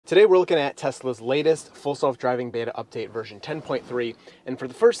Today we're looking at Tesla's latest full self-driving beta update version 10.3, and for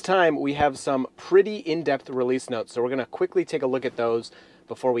the first time we have some pretty in-depth release notes, so we're going to quickly take a look at those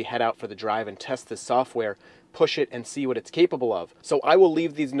before we head out for the drive and test this software, push it, and see what it's capable of. So I will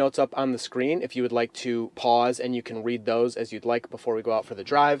leave these notes up on the screen if you would like to pause, and you can read those as you'd like before we go out for the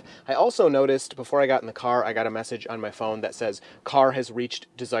drive. I also noticed before I got in the car, I got a message on my phone that says car has reached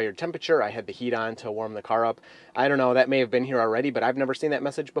desired temperature. I had the heat on to warm the car up. I don't know, that may have been here already, but I've never seen that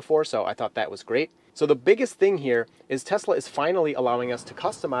message before, so I thought that was great. So the biggest thing here is Tesla is finally allowing us to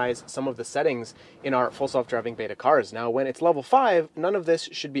customize some of the settings in our full self-driving beta cars. Now, when it's level 5, none of this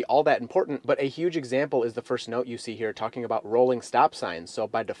should be all that important, but a huge example is the first note you see here talking about rolling stop signs. So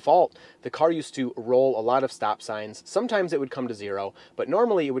by default, the car used to roll a lot of stop signs. Sometimes it would come to 0, but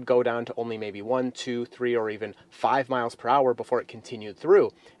normally it would go down to only maybe 1, 2, 3, or even 5 miles per hour before it continued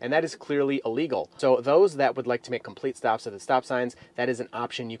through. And that is clearly illegal. So those that would like to make complete stops at the stop signs, that is an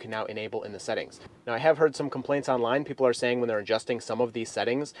option you can now enable in the settings. Now, I have heard some complaints online. People are saying when they're adjusting some of these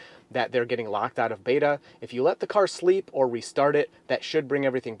settings that they're getting locked out of beta. If you let the car sleep or restart it, that should bring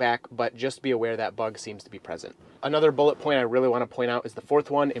everything back, but just be aware that bug seems to be present. Another bullet point I really want to point out is the fourth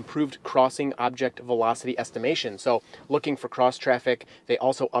one, improved crossing object velocity estimation. So looking for cross traffic, they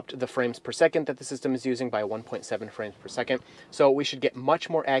also upped the frames per second that the system is using by 1.7 frames per second. So we should get much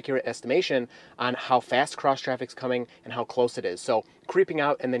more accurate estimation on how fast cross traffic's coming and how close it is. So creeping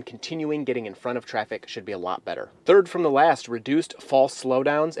out and then continuing getting in front of traffic should be a lot better. Third from the last, reduced false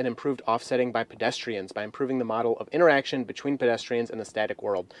slowdowns and improved offsetting by pedestrians by improving the model of interaction between pedestrians and the static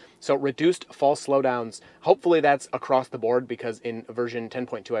world. So reduced false slowdowns, hopefully that's across the board, because in version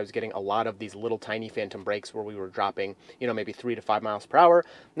 10.2 I was getting a lot of these little tiny phantom brakes where we were dropping, maybe 3 to 5 miles per hour.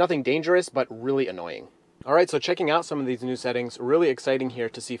 Nothing dangerous, but really annoying. All right, so checking out some of these new settings, really exciting here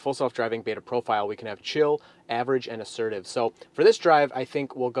to see full self-driving beta profile. We can have chill, average, and assertive. So for this drive, I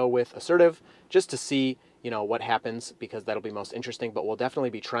think we'll go with assertive just to see, what happens, because that'll be most interesting, but we'll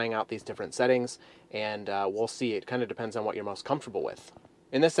definitely be trying out these different settings, and we'll see. It kind of depends on what you're most comfortable with.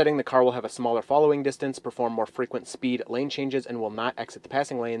 In this setting, the car will have a smaller following distance, perform more frequent speed lane changes, and will not exit the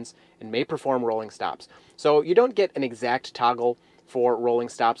passing lanes, and may perform rolling stops. So you don't get an exact toggle for rolling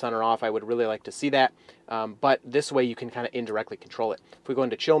stops on or off. I would really like to see that, but this way you can kind of indirectly control it. If we go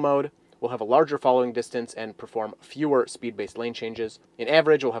into chill mode, we'll have a larger following distance and perform fewer speed-based lane changes. In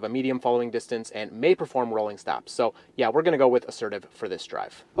average, we'll have a medium following distance and may perform rolling stops. So yeah, we're gonna go with assertive for this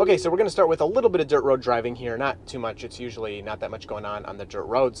drive. Okay, so we're gonna start with a little bit of dirt road driving here, not too much. It's usually not that much going on the dirt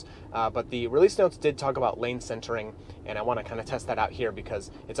roads, but the release notes did talk about lane centering, and I wanna kind of test that out here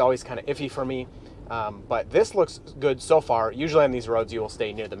because it's always kind of iffy for me. But this looks good so far. Usually on these roads, you will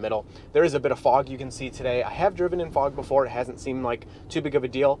stay near the middle. There is a bit of fog you can see today. I have driven in fog before. It hasn't seemed like too big of a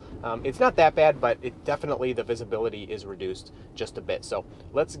deal. It's not that bad, but it definitely, the visibility is reduced just a bit. So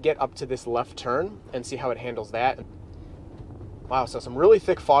let's get up to this left turn and see how it handles that. Wow, so some really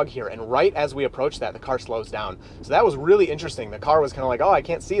thick fog here, and right as we approach that, the car slows down. So that was really interesting. The car was kind of like, oh, I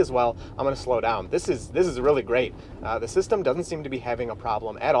can't see as well, I'm gonna slow down. This is really great. The system doesn't seem to be having a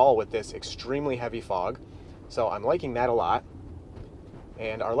problem at all with this extremely heavy fog. So I'm liking that a lot.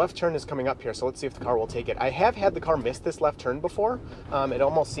 And our left turn is coming up here, so let's see if the car will take it. I have had the car miss this left turn before. It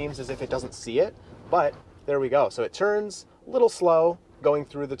almost seems as if it doesn't see it, but there we go. So it turns a little slow going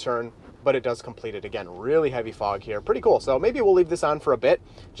through the turn, but it does complete it. Again, really heavy fog here. Pretty cool. So maybe we'll leave this on for a bit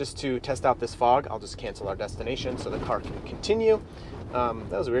just to test out this fog. I'll just cancel our destination so the car can continue.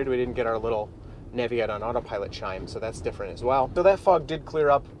 That was weird. We didn't get our little navigate on autopilot chime, so that's different as well. So that fog did clear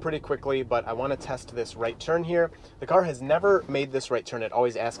up pretty quickly, but I want to test this right turn here. The car has never made this right turn. It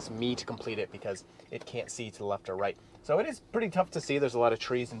always asks me to complete it because it can't see to the left or right. So it is pretty tough to see. There's a lot of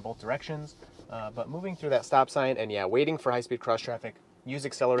trees in both directions, but moving through that stop sign and yeah, waiting for high-speed cross traffic, use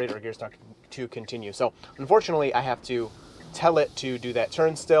accelerator or gear stock to continue. So unfortunately, I have to tell it to do that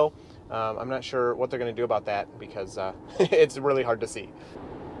turn still. I'm not sure what they're going to do about that because it's really hard to see.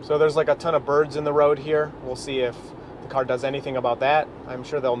 So there's like a ton of birds in the road here. We'll see if the car does anything about that. I'm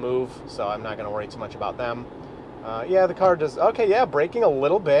sure they'll move, so I'm not going to worry too much about them. Yeah, the car does, okay, yeah, braking a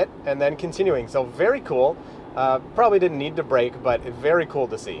little bit and then continuing. So very cool. Probably didn't need to brake, but very cool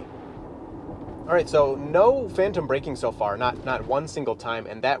to see. All right, so no phantom braking so far, not one single time,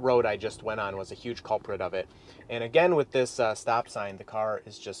 and that road I just went on was a huge culprit of it. And again, with this stop sign, the car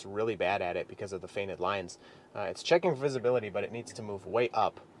is just really bad at it because of the fainted lines. It's checking for visibility, but it needs to move way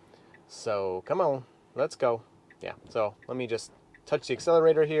up. So come on, let's go. Yeah, so let me just touch the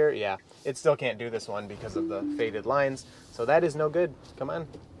accelerator here. Yeah, it still can't do this one because of the faded lines, so that is no good. Come on.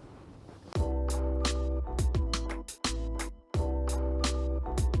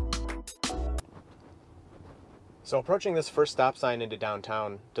 So approaching this first stop sign into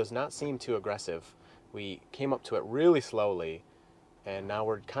downtown does not seem too aggressive. We came up to it really slowly, and now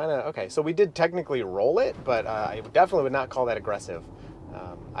we're kind of, okay, so we did technically roll it, but I definitely would not call that aggressive.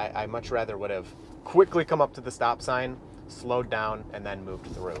 I much rather would have quickly come up to the stop sign, slowed down, and then moved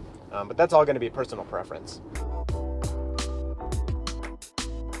through. But that's all going to be personal preference.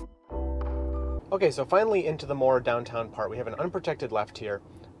 Okay, so finally into the more downtown part. We have an unprotected left here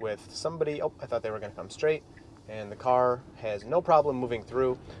with somebody, oh, I thought they were going to come straight, and the car has no problem moving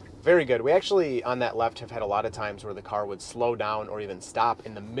through. Very good. We actually, on that left, have had a lot of times where the car would slow down or even stop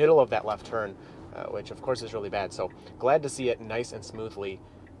in the middle of that left turn, which of course is really bad. So glad to see it nice and smoothly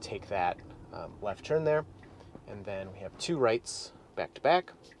take that left turn there. And then we have two rights back to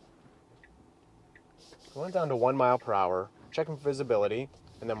back. We went down to 1 mile per hour, checking for visibility,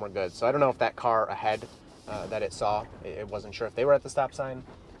 and then we're good. So I don't know if that car ahead that it saw, it wasn't sure if they were at the stop sign.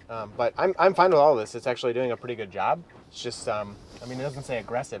 But I'm fine with all of this. It's actually doing a pretty good job. It's just, I mean, it doesn't say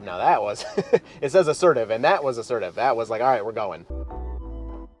aggressive. Now that was, it says assertive, and that was assertive. That was like, all right, we're going.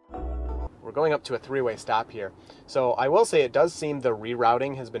 We're going up to a three-way stop here. So I will say it does seem the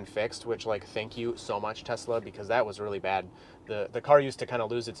rerouting has been fixed, which, like, thank you so much, Tesla, because that was really bad. The car used to kind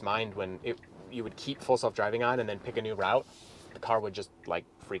of lose its mind when you would keep full self-driving on and then pick a new route. The car would just, like,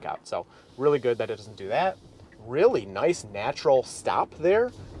 freak out. So really good that it doesn't do that. Really nice natural stop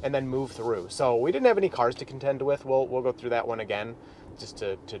there and then move through. So we didn't have any cars to contend with. We'll go through that one again just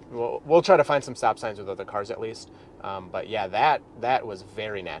we'll try to find some stop signs with other cars at least. But yeah, that was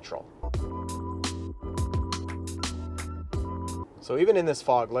very natural. So even in this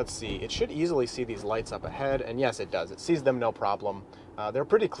fog, let's see, it should easily see these lights up ahead, and yes, it does. It sees them no problem. They're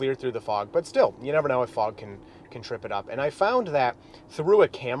pretty clear through the fog, but still, you never know if fog can trip it up. And I found that through a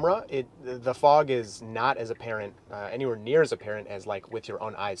camera, the fog is not as apparent, anywhere near as apparent as like with your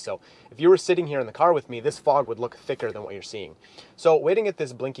own eyes. So if you were sitting here in the car with me, this fog would look thicker than what you're seeing. So waiting at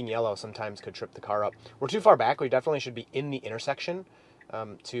this blinking yellow sometimes could trip the car up. We're too far back. We definitely should be in the intersection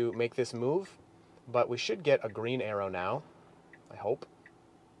to make this move, but we should get a green arrow now, I hope.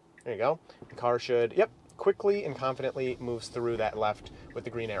 There you go. The car should, yep, quickly and confidently moves through that left with the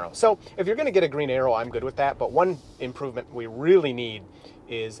green arrow. So if you're going to get a green arrow, I'm good with that. But one improvement we really need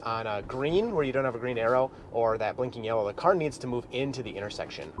is on a green where you don't have a green arrow or that blinking yellow, the car needs to move into the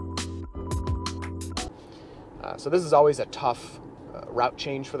intersection. So this is always a tough route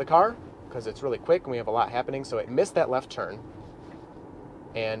change for the car because it's really quick and we have a lot happening. So it missed that left turn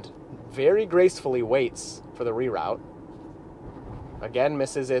and very gracefully waits for the reroute. Again,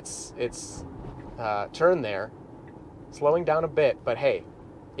 misses its turn there, slowing down a bit, but hey,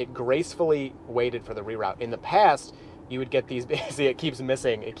 it gracefully waited for the reroute. In the past, you would get these, see, it keeps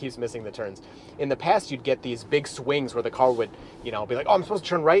missing the turns. In the past, you'd get these big swings where the car would, you know, be like, oh, I'm supposed to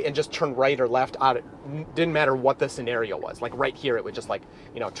turn right, and just turn right or left. It didn't matter what the scenario was. Like right here, it would just like,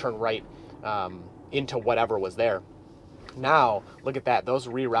 you know, turn right into whatever was there. Now, look at that, those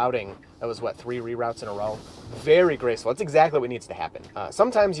rerouting, that was what, 3 reroutes in a row? Very graceful. That's exactly what needs to happen.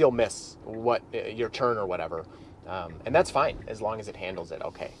 Sometimes you'll miss your turn or whatever, and that's fine as long as it handles it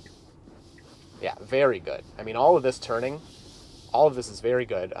okay. Yeah, very good. I mean, all of this turning, all of this is very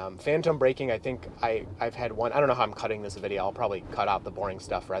good. Phantom braking, I think I've had one, I don't know how I'm cutting this video, I'll probably cut out the boring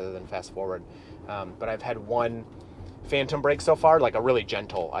stuff rather than fast forward, but I've had one phantom brake so far, like a really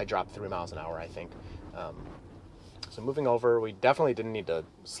gentle, I dropped 3 miles an hour, I think. So moving over, we definitely didn't need to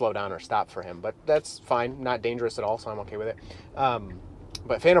slow down or stop for him, but that's fine. Not dangerous at all, so I'm okay with it.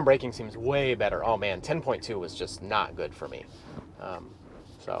 But phantom braking seems way better. Oh man, 10.2 was just not good for me.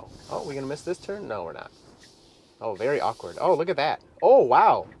 Oh, we gonna miss this turn? No, we're not. Oh, very awkward. Oh, look at that. Oh,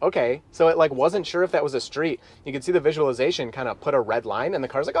 wow. Okay, so it like wasn't sure if that was a street. You could see the visualization kind of put a red line, and the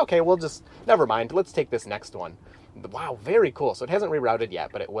car's like, okay, we'll just, never mind. Let's take this next one. Wow, very cool. So it hasn't rerouted yet,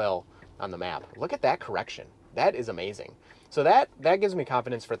 but it will on the map. Look at that correction. That is amazing. So that gives me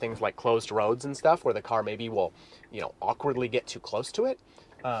confidence for things like closed roads and stuff where the car maybe will, you know, awkwardly get too close to it.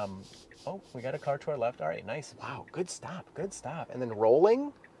 Oh, we got a car to our left. All right, nice. Wow, good stop, good stop. And then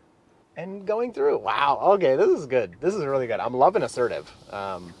rolling and going through. Wow, okay, this is good. This is really good. I'm loving assertive.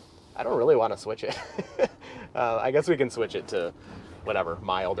 I don't really want to switch it. I guess we can switch it to whatever,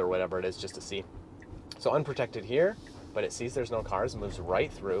 mild or whatever it is just to see. So unprotected here, but it sees there's no cars, moves right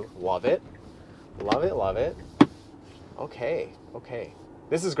through. Love it. Love it, love it. Okay, okay.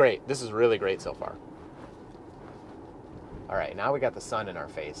 This is great. This is really great so far. All right, now we got the sun in our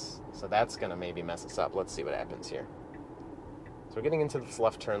face, so that's gonna maybe mess us up. Let's see what happens here. So we're getting into this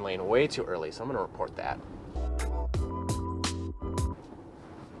left turn lane way too early, so I'm gonna report that.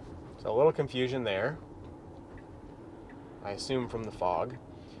 So a little confusion there, I assume from the fog.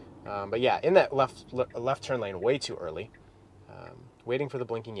 But yeah, in that left turn lane way too early. Waiting for the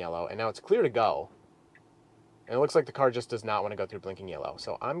blinking yellow, and now it's clear to go. And it looks like the car just does not want to go through blinking yellow.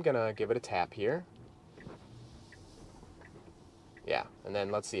 So I'm going to give it a tap here. Yeah, and then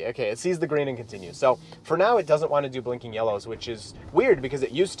let's see. Okay, it sees the green and continues. So for now, it doesn't want to do blinking yellows, which is weird because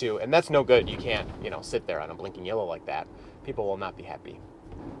it used to, and that's no good. You can't, sit there on a blinking yellow like that. People will not be happy.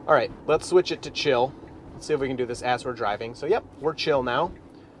 All right, let's switch it to chill. Let's see if we can do this as we're driving. So yep, we're chill now.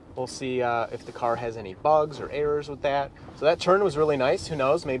 We'll see if the car has any bugs or errors with that. So that turn was really nice. Who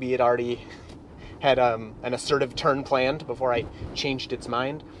knows? Maybe it already had an assertive turn planned before I changed its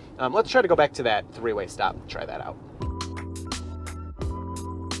mind. Let's try to go back to that three-way stop and try that out.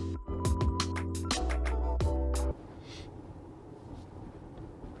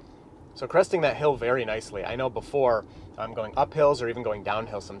 So cresting that hill very nicely. I know before going up hills or even going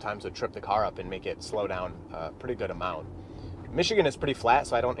downhill sometimes would trip the car up and make it slow down a pretty good amount. Michigan is pretty flat,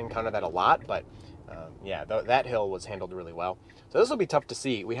 so I don't encounter that a lot, but yeah, that hill was handled really well. So this will be tough to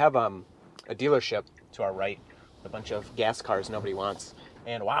see. We have a dealership to our right, a bunch of gas cars nobody wants,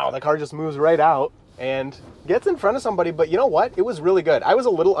 and wow, the car just moves right out and gets in front of somebody, but you know what? It was really good. I was a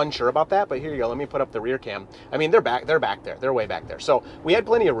little unsure about that, but here you go. Let me put up the rear cam. I mean, they're back there. They're way back there. So we had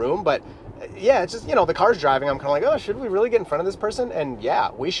plenty of room, but yeah, it's just, the car's driving. I'm kind of like, oh, should we really get in front of this person? And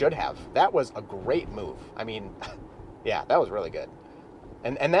yeah, we should have. That was a great move. I mean, yeah, that was really good.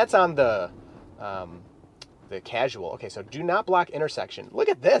 And that's on the casual. Okay, so do not block intersection. Look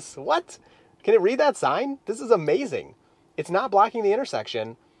at this. What? Can it read that sign? This is amazing. It's not blocking the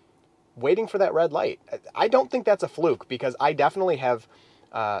intersection, waiting for that red light. I don't think that's a fluke because I definitely have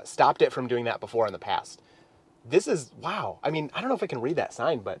stopped it from doing that before in the past. This is, wow. I mean, I don't know if I can read that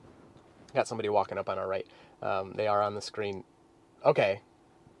sign, but I got somebody walking up on our right. They are on the screen. Okay.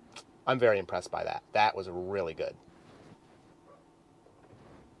 I'm very impressed by that. That was really good.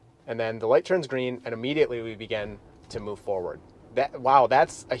 And then the light turns green, and immediately we begin to move forward. Wow,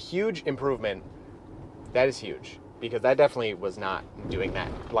 that's a huge improvement. That is huge, because that definitely was not doing that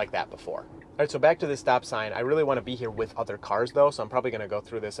like that before. All right, so back to the stop sign. I really want to be here with other cars, though, so I'm probably going to go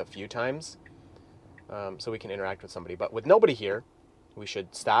through this a few times so we can interact with somebody. But with nobody here, we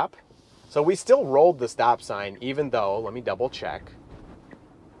should stop. So we still rolled the stop sign, even though, let me double check,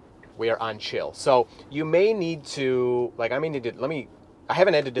 we are on chill. So you may need to, I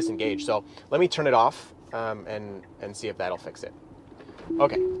haven't had to disengage, so let me turn it off and see if that'll fix it.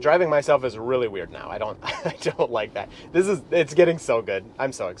 Okay, driving myself is really weird now. I don't like that. It's getting so good.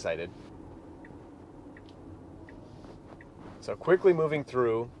 I'm so excited. So quickly moving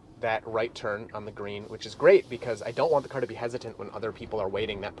through that right turn on the green, which is great because I don't want the car to be hesitant when other people are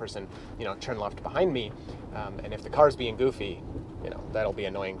waiting. That person, turn left behind me. And if the car's being goofy, that'll be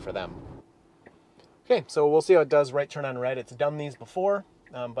annoying for them. Okay, so we'll see how it does right turn on red. It's done these before,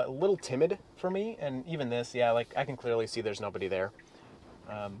 but a little timid for me. And even this, yeah, I can clearly see there's nobody there.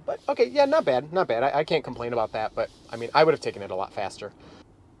 But okay, yeah, not bad, not bad. I can't complain about that, but I mean, I would have taken it a lot faster.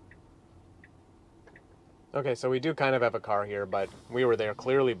 Okay, so we do kind of have a car here, but we were there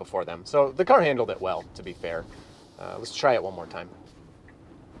clearly before them. So the car handled it well, to be fair. Let's try it one more time.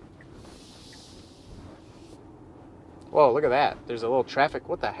 Whoa, look at that. There's a little traffic.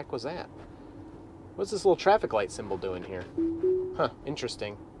 What the heck was that? What's this little traffic light symbol doing here? Huh,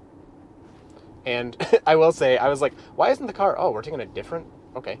 interesting. And I will say, I was like, why isn't the car... Oh, we're taking a different...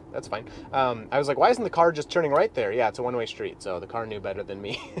 Okay, that's fine. I was like, why isn't the car just turning right there? Yeah, it's a one-way street, so the car knew better than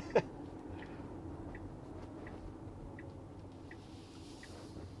me.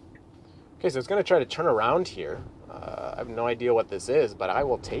 Okay, so it's going to try to turn around here. I have no idea what this is, but I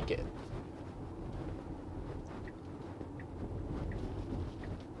will take it.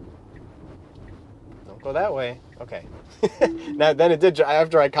 Don't go that way. Okay. Now, then it did,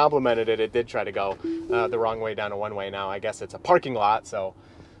 after I complimented it, it did try to go the wrong way down a one-way. Now, I guess it's a parking lot so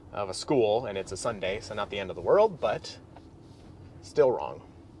of a school, and it's a Sunday, so not the end of the world, but still wrong.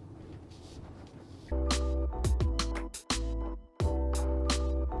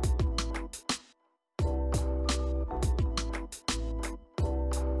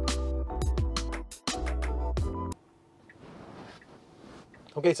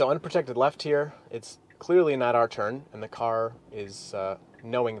 Okay, so unprotected left here. It's clearly not our turn, and the car is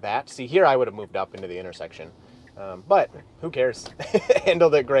knowing that. See, here I would have moved up into the intersection, but who cares?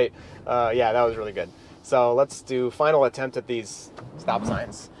 Handled it great. Yeah, that was really good. So let's do final attempt at these stop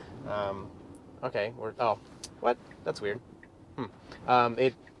signs. Okay, oh, what? That's weird.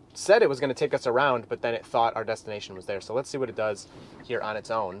 It said it was going to take us around, but then it thought our destination was there. So let's see what it does here on its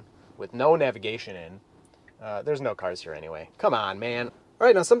own with no navigation in. There's no cars here anyway. Come on, man. All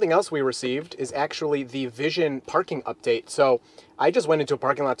right, now something else we received is actually the Vision parking update. So I just went into a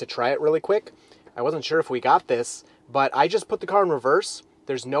parking lot to try it really quick. I wasn't sure if we got this, but I just put the car in reverse.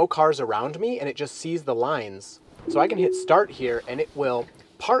 There's no cars around me, and it just sees the lines. So I can hit start here, and it will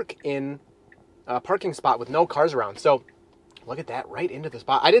park in a parking spot with no cars around. So look at that, right into the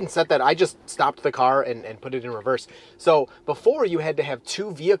spot. I didn't set that. I just stopped the car and put it in reverse. So before, you had to have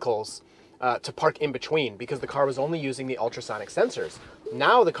two vehicles to park in between because the car was only using the ultrasonic sensors.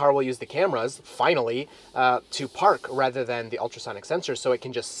 Now the car will use the cameras, finally, to park rather than the ultrasonic sensors, so it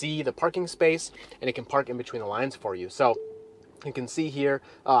can just see the parking space and it can park in between the lines for you. So you can see here,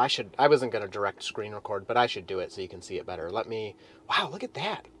 I wasn't going to direct screen record, but I should do it so you can see it better. Wow, look at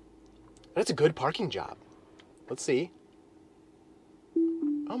that. That's a good parking job. Let's see.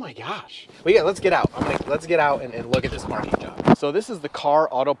 Oh my gosh. Well, yeah, let's get out. Let's get out and look at this parking job. So this is the car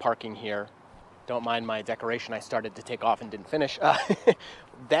auto parking here. Don't mind my decoration. I started to take off and didn't finish.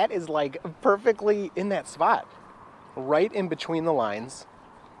 That is like perfectly in that spot. Right in between the lines.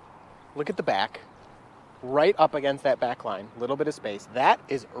 Look at the back. Right up against that back line. Little bit of space. That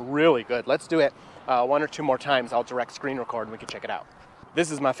is really good. Let's do it one or two more times. I'll direct screen record and we can check it out.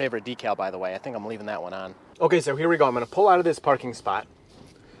 This is my favorite decal, by the way. I think I'm leaving that one on. Okay, so here we go. I'm going to pull out of this parking spot.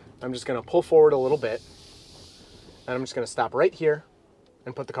 I'm just going to pull forward a little bit. And I'm just going to stop right here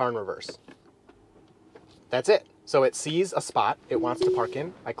and put the car in reverse. That's it. So it sees a spot it wants to park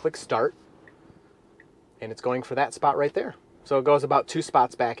in. I click start. And it's going for that spot right there. So it goes about 2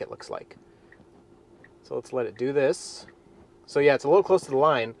 spots back, it looks like. So let's let it do this. So yeah, it's a little close to the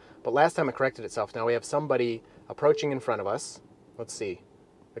line, but last time it corrected itself. Now we have somebody approaching in front of us. Let's see.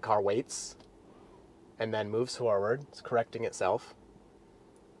 The car waits and then moves forward. It's correcting itself.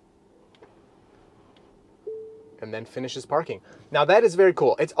 And then finishes parking. Now that is very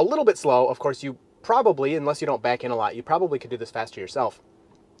cool. It's a little bit slow. Of course, you probably, unless you don't back in a lot, you probably could do this faster yourself.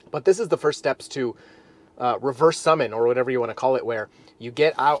 But this is the first steps to reverse summon, or whatever you want to call it, where you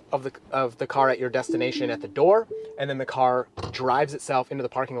get out of the car at your destination at the door, and then the car drives itself into the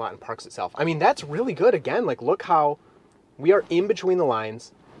parking lot and parks itself. I mean, that's really good. Again, like, look how we are in between the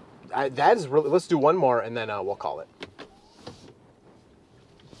lines. That is really, let's do one more and then we'll call it.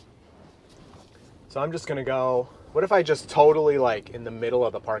 So I'm just gonna go, what if I just totally, like, in the middle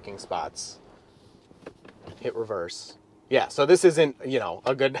of the parking spots, hit reverse? Yeah, so this isn't, you know,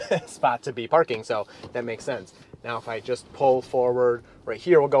 a good spot to be parking, so that makes sense. Now if I just pull forward right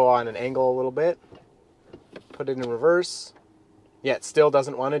here, we'll go on an angle a little bit, put it in reverse. Yeah, it still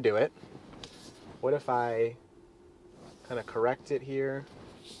doesn't want to do it. What if I kind of correct it here?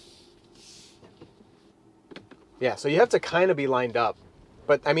 Yeah, so you have to kind of be lined up.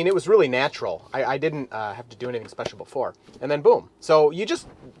 But, I mean, it was really natural. I didn't have to do anything special before. And then, boom. So you just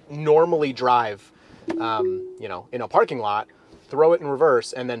normally drive, you know, in a parking lot, throw it in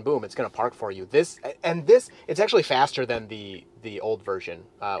reverse, and then, boom, it's going to park for you. It's actually faster than the old version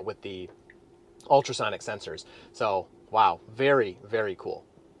with the ultrasonic sensors. So, wow, very, very cool.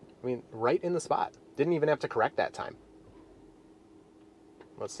 I mean, right in the spot. Didn't even have to correct that time.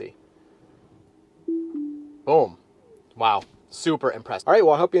 Let's see. Boom. Wow. Super impressed. All right,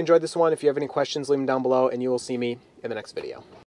 well, I hope you enjoyed this one. If you have any questions, leave them down below, and you will see me in the next video.